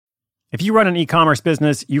If you run an e-commerce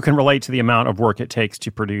business, you can relate to the amount of work it takes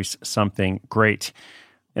to produce something great.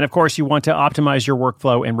 And of course, you want to optimize your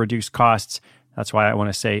workflow and reduce costs. That's why I want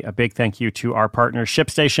to say a big thank you to our partner,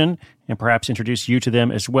 ShipStation, and perhaps introduce you to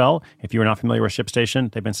them as well. If you are not familiar with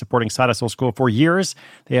ShipStation, they've been supporting Side Hustle School for years.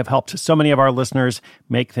 They have helped so many of our listeners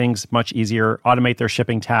make things much easier, automate their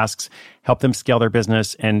shipping tasks, help them scale their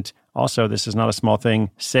business, and also, this is not a small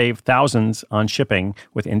thing, save thousands on shipping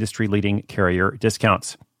with industry-leading carrier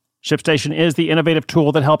discounts. ShipStation is the innovative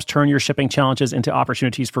tool that helps turn your shipping challenges into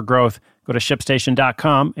opportunities for growth. Go to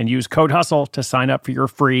ShipStation.com and use code HUSTLE to sign up for your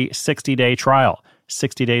free 60-day trial.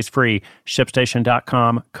 60 days free.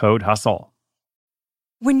 ShipStation.com, code HUSTLE.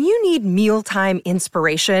 When you need mealtime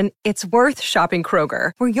inspiration, it's worth shopping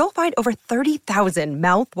Kroger, where you'll find over 30,000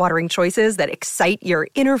 mouth-watering choices that excite your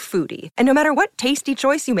inner foodie. And no matter what tasty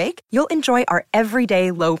choice you make, you'll enjoy our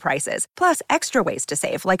everyday low prices, plus extra ways to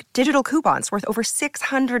save, like digital coupons worth over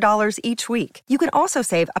 $600 each week. You can also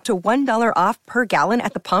save up to $1 off per gallon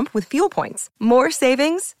at the pump with fuel points. More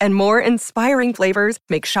savings and more inspiring flavors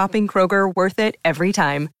make shopping Kroger worth it every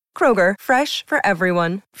time. Kroger, fresh for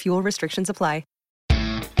everyone. Fuel restrictions apply.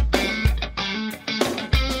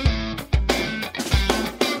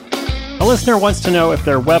 A listener wants to know if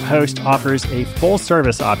their web host offers a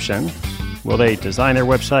full-service option. Will they design their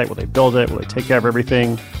website? Will they build it? Will they take care of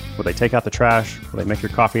everything? Will they take out the trash? Will they make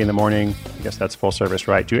your coffee in the morning? I guess that's full service,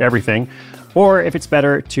 right? Do everything. Or if it's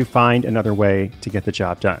better to find another way to get the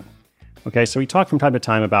job done. Okay, so we talk from time to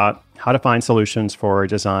time about how to find solutions for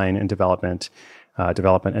design and development.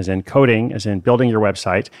 Development as in coding, as in building your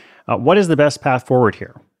website. What is the best path forward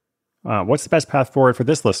here? What's the best path forward for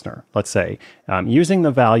this listener, let's say? Using the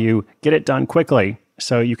value, get it done quickly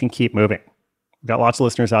so you can keep moving. We've got lots of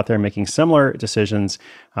listeners out there making similar decisions,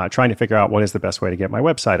 trying to figure out what is the best way to get my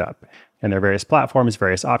website up. And there are various platforms,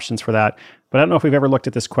 various options for that. But I don't know if we've ever looked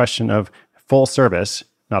at this question of full service,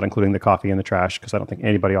 not including the coffee and the trash, because I don't think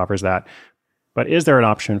anybody offers that. But is there an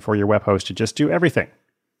option for your web host to just do everything?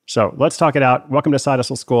 So let's talk it out. Welcome to Side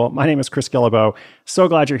Hustle School. My name is Chris Guillebeau. So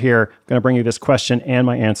glad you're here. I'm going to bring you this question and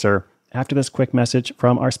my answer after this quick message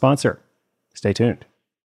from our sponsor. Stay tuned.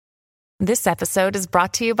 This episode is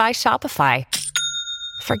brought to you by Shopify.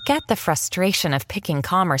 Forget the frustration of picking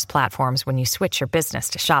commerce platforms when you switch your business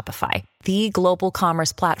to Shopify, the global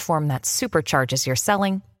commerce platform that supercharges your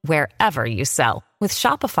selling wherever you sell. With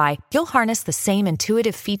Shopify, you'll harness the same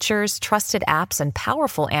intuitive features, trusted apps, and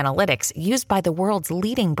powerful analytics used by the world's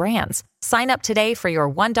leading brands. Sign up today for your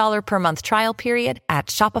 $1 per month trial period at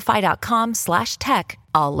shopify.com/tech,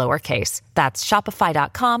 all lowercase. That's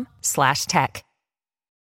shopify.com/tech.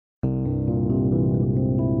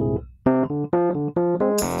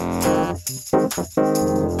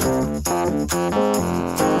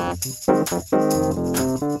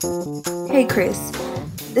 Hey Chris,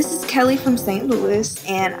 this is Kelly from St. Louis,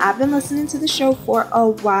 and I've been listening to the show for a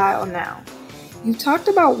while now. You've talked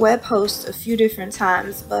about web hosts a few different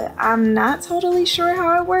times, but I'm not totally sure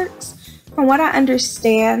how it works. From what I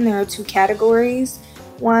understand, there are two categories,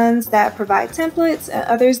 ones that provide templates and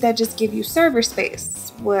others that just give you server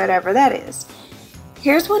space, whatever that is.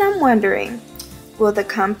 Here's what I'm wondering. Will the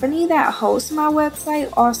company that hosts my website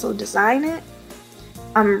also design it?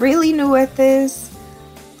 I'm really new at this.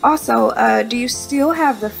 Also, do you still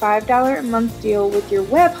have the $5 a month deal with your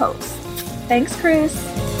web host? Thanks, Chris.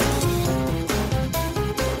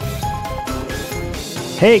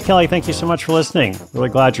 Hey, Kelly, thank you so much for listening. Really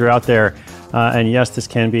glad you're out there. And yes, this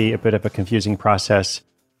can be a bit of a confusing process.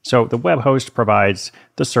 So the web host provides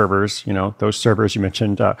the servers, those servers you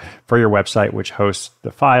mentioned for your website, which hosts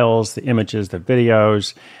the files, the images, the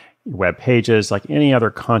videos, web pages, like any other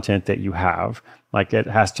content that you have. Like it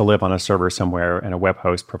has to live on a server somewhere, and a web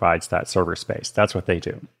host provides that server space. That's what they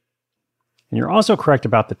do. And you're also correct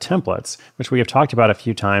about the templates, which we have talked about a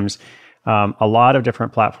few times. A lot of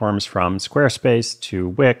different platforms, from Squarespace to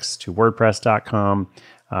Wix to WordPress.com.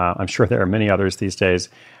 I'm sure there are many others these days.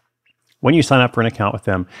 When you sign up for an account with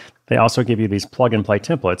them, they also give you these plug-and-play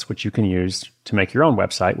templates, which you can use to make your own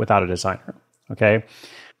website without a designer, okay?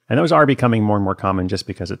 And those are becoming more and more common just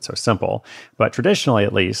because it's so simple. But traditionally,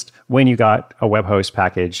 at least, when you got a web host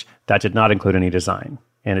package, that did not include any design.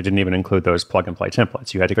 And it didn't even include those plug-and-play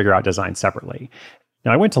templates. You had to figure out design separately.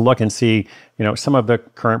 Now, I went to look and see, some of the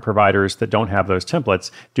current providers that don't have those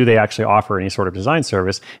templates, do they actually offer any sort of design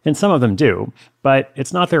service? And some of them do, but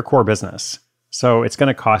it's not their core business. So it's going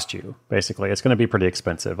to cost you, basically. It's going to be pretty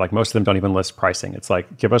expensive. Like most of them don't even list pricing. It's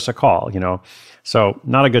like, give us a call, So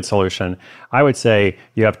not a good solution. I would say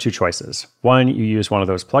you have two choices. One, you use one of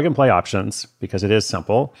those plug and play options because it is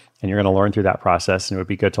simple and you're going to learn through that process and it would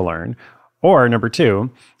be good to learn. Or number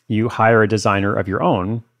two, you hire a designer of your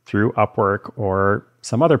own through Upwork or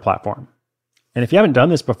some other platform. And if you haven't done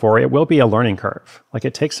this before, it will be a learning curve. Like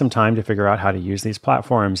it takes some time to figure out how to use these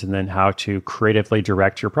platforms and then how to creatively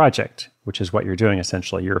direct your project, which is what you're doing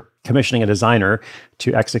essentially. You're commissioning a designer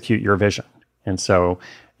to execute your vision. And so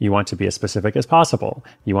you want to be as specific as possible.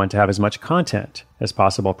 You want to have as much content as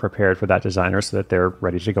possible prepared for that designer so that they're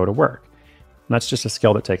ready to go to work. And that's just a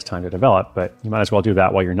skill that takes time to develop, but you might as well do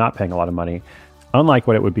that while you're not paying a lot of money, unlike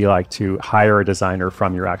what it would be like to hire a designer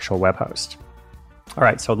from your actual web host. All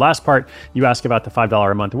right, so last part, you asked about the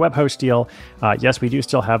 $5 a month web host deal. Yes, we do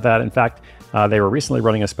still have that. In fact, they were recently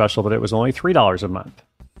running a special, but it was only $3 a month.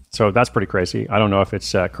 So that's pretty crazy. I don't know if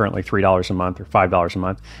it's currently $3 a month or $5 a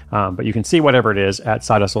month, but you can see whatever it is at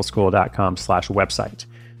sidehustleschool.com/website.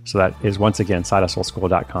 So that is, once again,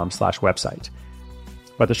 sidehustleschool.com/website.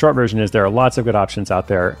 But the short version is there are lots of good options out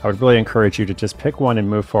there. I would really encourage you to just pick one and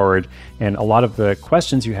move forward. And a lot of the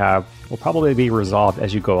questions you have will probably be resolved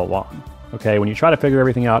as you go along. Okay, when you try to figure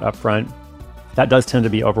everything out up front, that does tend to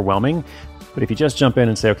be overwhelming. But if you just jump in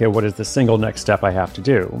and say, okay, what is the single next step I have to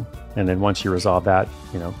do? And then once you resolve that,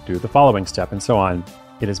 do the following step and so on,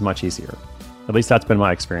 it is much easier. At least that's been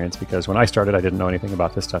my experience, because when I started, I didn't know anything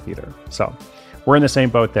about this stuff either. So we're in the same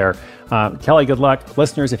boat there. Kelly, good luck.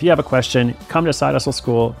 Listeners, if you have a question, come to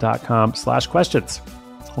sidehustleschool.com/questions.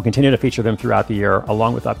 We'll continue to feature them throughout the year,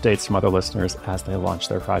 along with updates from other listeners as they launch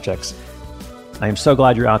their projects. I am so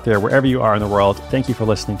glad you're out there wherever you are in the world. Thank you for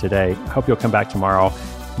listening today. I hope you'll come back tomorrow.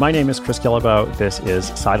 My name is Chris Guillebeau. This is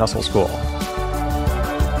Side Hustle School.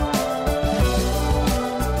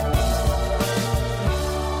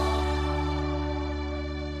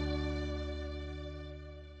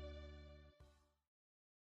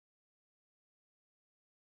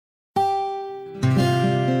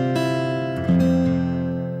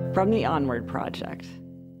 From the Onward Project.